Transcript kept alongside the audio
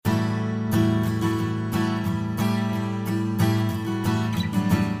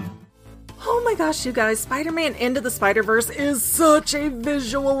my gosh, you guys, Spider-Man Into the Spider-Verse is such a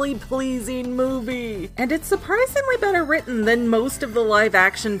visually pleasing movie. And it's surprisingly better written than most of the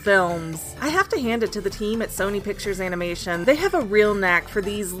live-action films. I have to hand it to the team at Sony Pictures Animation. They have a real knack for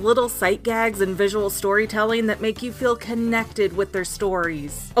these little sight gags and visual storytelling that make you feel connected with their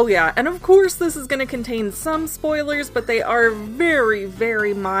stories. Oh yeah, and of course this is going to contain some spoilers, but they are very,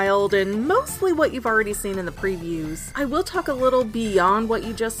 very mild and mostly what you've already seen in the previews. I will talk a little beyond what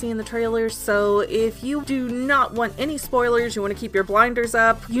you just see in the trailers, so if you do not want any spoilers, you want to keep your blinders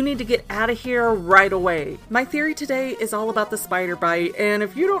up, you need to get out of here right away. My theory today is all about the spider bite, and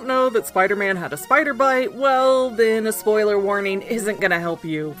if you don't know that Spider-Man had a spider bite, well, then a spoiler warning isn't gonna help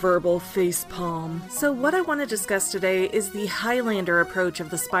you. Verbal facepalm. So what I want to discuss today is the Highlander approach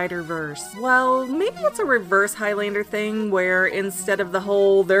of the Spider-Verse. Well, maybe it's a reverse Highlander thing, where instead of the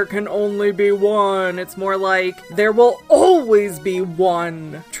whole "there can only be one," it's more like "there will always be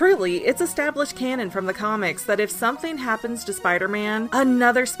one." Truly, it's established canon from the comics that if something happens to Spider-Man,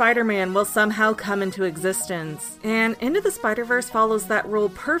 another Spider-Man will somehow come into existence. And Into the Spider-Verse follows that rule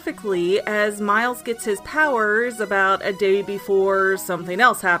perfectly, as Miles gets his powers about a day before something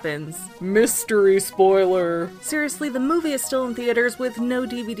else happens. Mystery spoiler. Seriously, the movie is still in theaters with no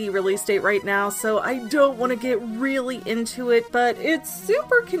DVD release date right now, so I don't want to get really into it, but it's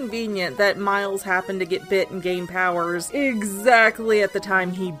super convenient that Miles happened to get bit and gain powers exactly at the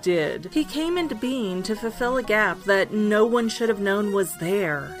time he did. He came into being to fulfill a gap that no one should have known was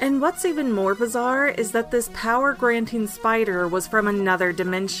there. And what's even more bizarre is that this power-granting spider was from another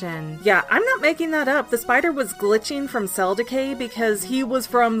dimension. Yeah, I'm not making that up. The spider was glitching from cell decay because he was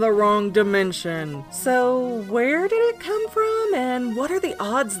from the wrong dimension. So where did it come from, and what are the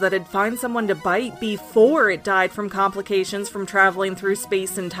odds that it'd find someone to bite before it died from complications from traveling through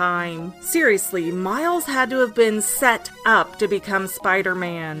space and time? Seriously, Miles had to have been set up to become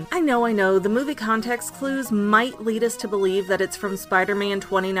Spider-Man. I know, the movie context clues might lead us to believe that it's from Spider-Man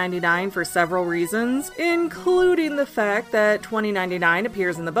 2099 for several reasons, including the fact that 2099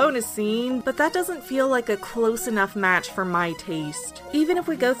 appears in the bonus scene, but that doesn't feel like a close enough match for my taste. Even if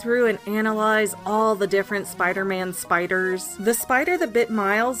we go through and analyze all the different Spider-Man spiders, the spider that bit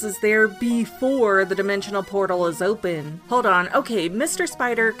Miles is there before the dimensional portal is open. Hold on, okay, Mr.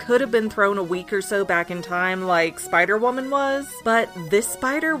 Spider could have been thrown a week or so back in time like Spider-Woman was, but this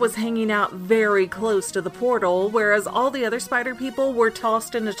spider was hanging out very close to the portal, whereas all the other spider people were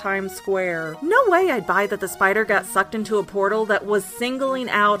tossed into Times Square. No way I'd buy that the spider got sucked into a portal that was singling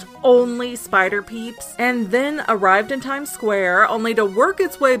out only spider peeps, and then arrived in Times Square only to work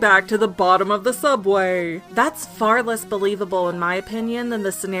its way back to the bottom of the subway. That's far less believable in my opinion than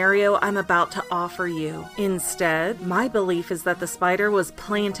the scenario I'm about to offer you. Instead, my belief is that the spider was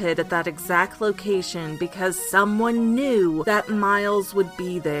planted at that exact location because someone knew that Miles would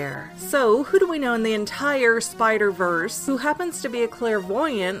be there. So, who do we know in the entire Spider-Verse who happens to be a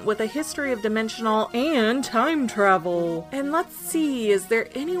clairvoyant with a history of dimensional and time travel? And let's see, is there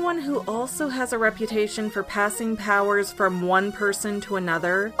anyone who also has a reputation for passing powers from one person to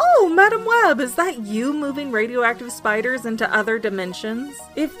another? Oh, Madam Web, is that you moving radioactive spiders into other dimensions?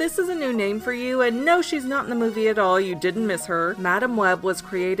 If this is a new name for you, and no, she's not in the movie at all, you didn't miss her. Madam Web was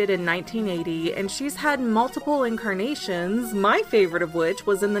created in 1980, and she's had multiple incarnations, my favorite of which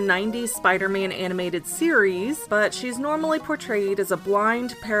was in the 90s Spider-Man animated series, but she's normally portrayed as a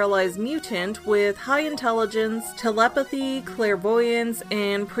blind, paralyzed mutant with high intelligence, telepathy, clairvoyance,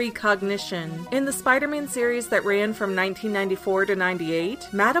 and precognition. In the Spider-Man series that ran from 1994 to 98,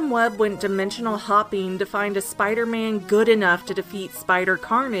 Madam Web went dimensional hopping to find a Spider-Man good enough to defeat Spider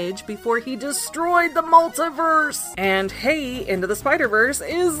Carnage before he destroyed the multiverse. And hey, Into the Spider-Verse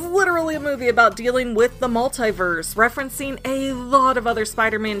is literally a movie about dealing with the multiverse, referencing a lot of other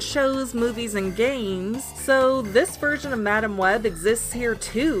Spider-Man shows, movies, and games. So this version of Madam Web exists here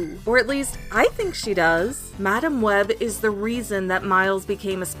too. Or at least, I think she does. Madam Web is the reason that Miles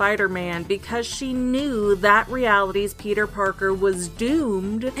became a Spider-Man, because she knew that reality's Peter Parker was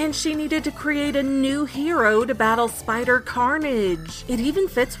doomed, and she needed to create a new hero to battle Spider Carnage. It even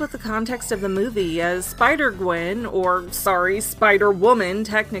fits with the context of the movie, as Spider-Gwen, or sorry, Spider-Woman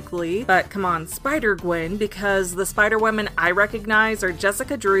technically, but come on, Spider-Gwen, because the Spider-Women I recognize are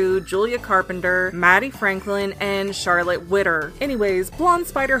Jessica Drew, Julia Carpenter, Maddie Franklin, and Charlotte Witter. Anyways, Blonde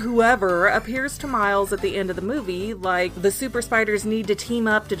Spider whoever appears to Miles at the end of the movie, like the super spiders need to team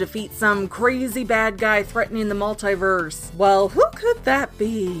up to defeat some crazy bad guy threatening the multiverse. Well, who could that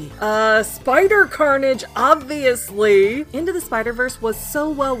be? Spider Carnage, obviously! Into the Spider-Verse was so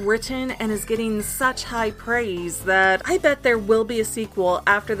well written and is getting such high praise that I bet there will be a sequel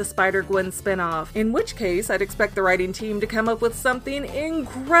after the Spider-Gwen spinoff, in which case I'd expect the writing team to come up with something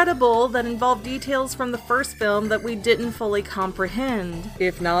incredible credible that involve details from the first film that we didn't fully comprehend.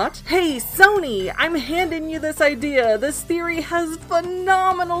 If not, hey Sony, I'm handing you this idea. This theory has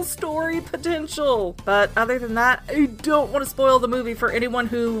phenomenal story potential. But other than that, I don't want to spoil the movie for anyone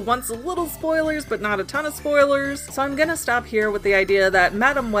who wants a little spoilers but not a ton of spoilers. So I'm gonna stop here with the idea that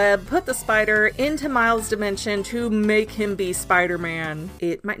Madam Web put the spider into Miles' dimension to make him be Spider-Man.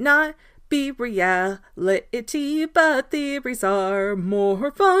 It might not be reality, but theories are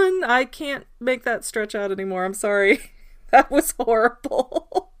more fun. I can't make that stretch out anymore. I'm sorry. That was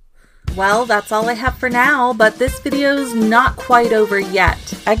horrible. Well, that's all I have for now, but this video's not quite over yet.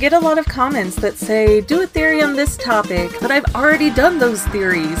 I get a lot of comments that say, do a theory on this topic, but I've already done those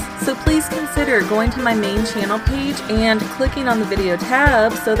theories. So please consider going to my main channel page and clicking on the video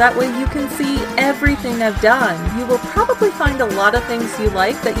tab so that way you can see everything I've done. You will probably find a lot of things you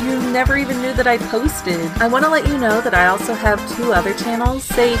like that you never even knew that I posted. I want to let you know that I also have 2 other channels,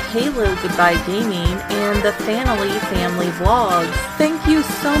 Say Halo Goodbye Gaming and the Fanily Family Vlogs. Thank you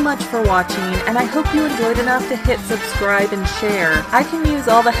so much for watching, and I hope you enjoyed enough to hit subscribe and share. I can use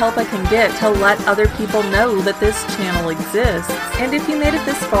all the help I can get to let other people know that this channel exists. And if you made it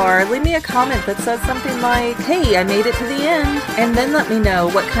this far, leave me a comment that says something like, hey, I made it to the end, and then let me know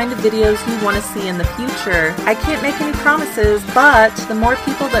what kind of videos you want to see in the future. I can't make any promises, but the more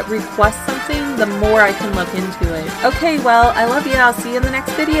people that request something, the more I can look into it. Okay, well, I love you. I'll see you in the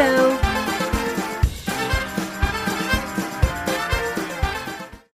next video.